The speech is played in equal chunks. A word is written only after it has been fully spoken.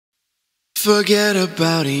Forget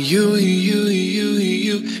about it, you,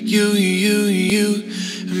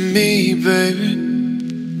 and me, baby.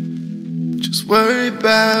 Just worry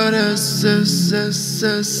about us,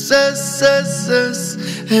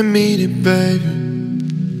 and meet it, baby.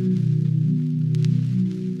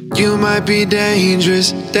 You might be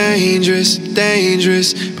dangerous, but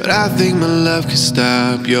I think my love can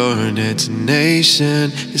stop your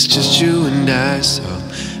detonation. It's just you and I, so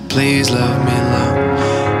please love me long.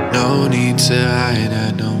 No need to hide,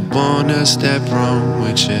 I don't wanna step wrong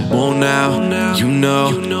with you. Well now, you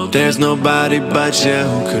know, there's nobody but you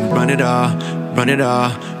who could run it all, run it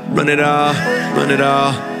all, run it all, run it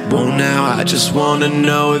all. Well now, I just wanna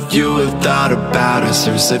know if you have thought about us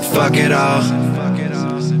or said fuck it all.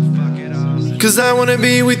 Cause I wanna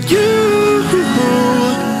be with you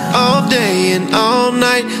all day and all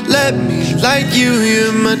night. Let me like you,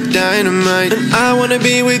 you're my dynamite. And I wanna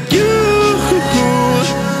be with you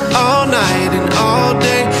all night and all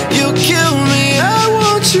day. You'll kill me, I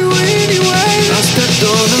want you anyway. I stepped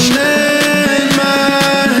on a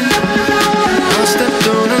landmine, I stepped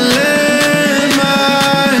on a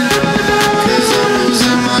landmine, cause I'm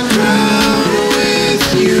losing my ground with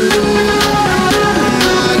you. And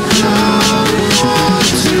I don't want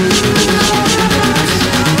to,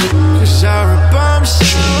 cause you're a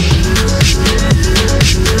bombshell.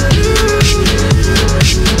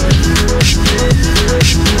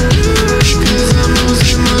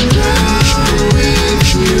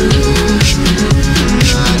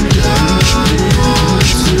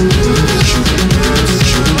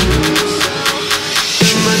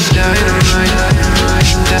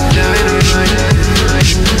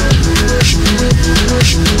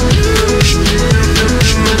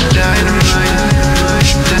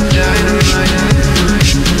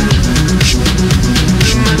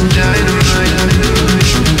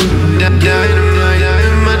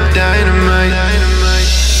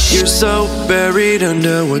 You're so buried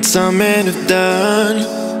under what some men have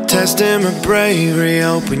done. Testing my bravery,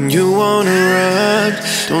 hoping you won't erupt.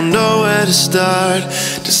 Don't know where to start,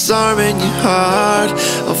 disarming your heart.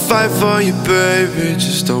 I'll fight for you, baby,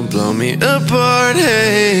 just don't blow me apart,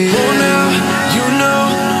 hey. Oh now, you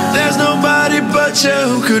know, there's nobody but you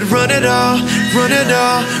who could run it all, run it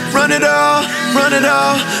all, run it all, run it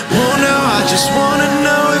all. Oh now, I just wanna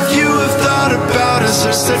know if you have thought about us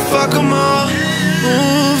or said fuck them all.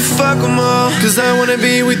 Ooh, fuck them all. Cause I wanna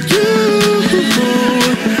be with you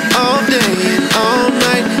all day and all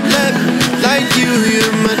night. Let me like you,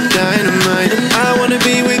 you're my dynamite. And I wanna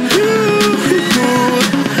be with you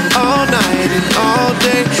all night and all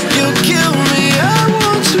day. You'll kill me, I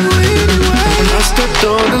want you anyway. I stepped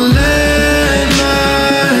on a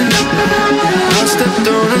landmine, I stepped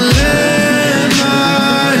on a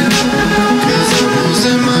landmine, cause I'm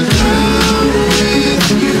losing my ground with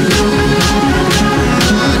you.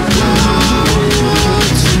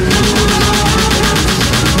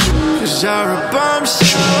 You're a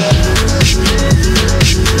bombshell.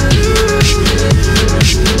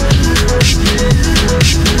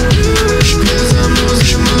 Cause I'm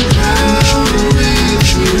losing my ground with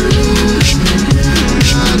you.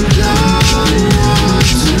 I don't want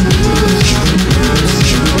to lose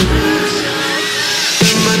you.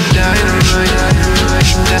 My dynamite,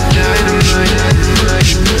 that dynamite, my dynamite.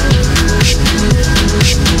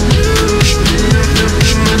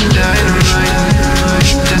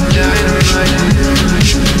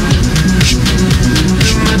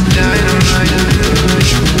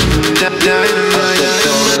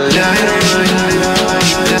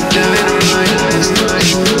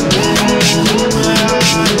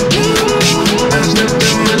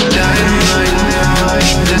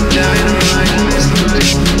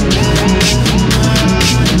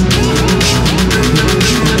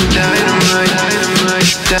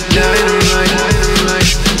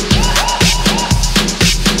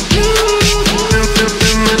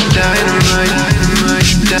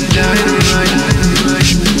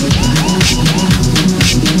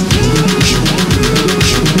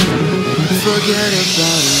 Forget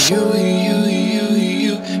about it, you,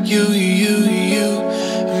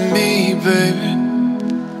 and me, baby.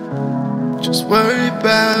 Just worry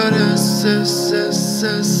about us,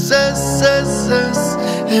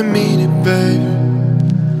 and meet it, baby.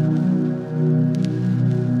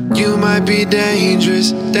 You might be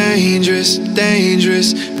dangerous,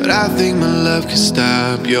 but I think my love can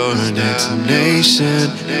stop your detonation.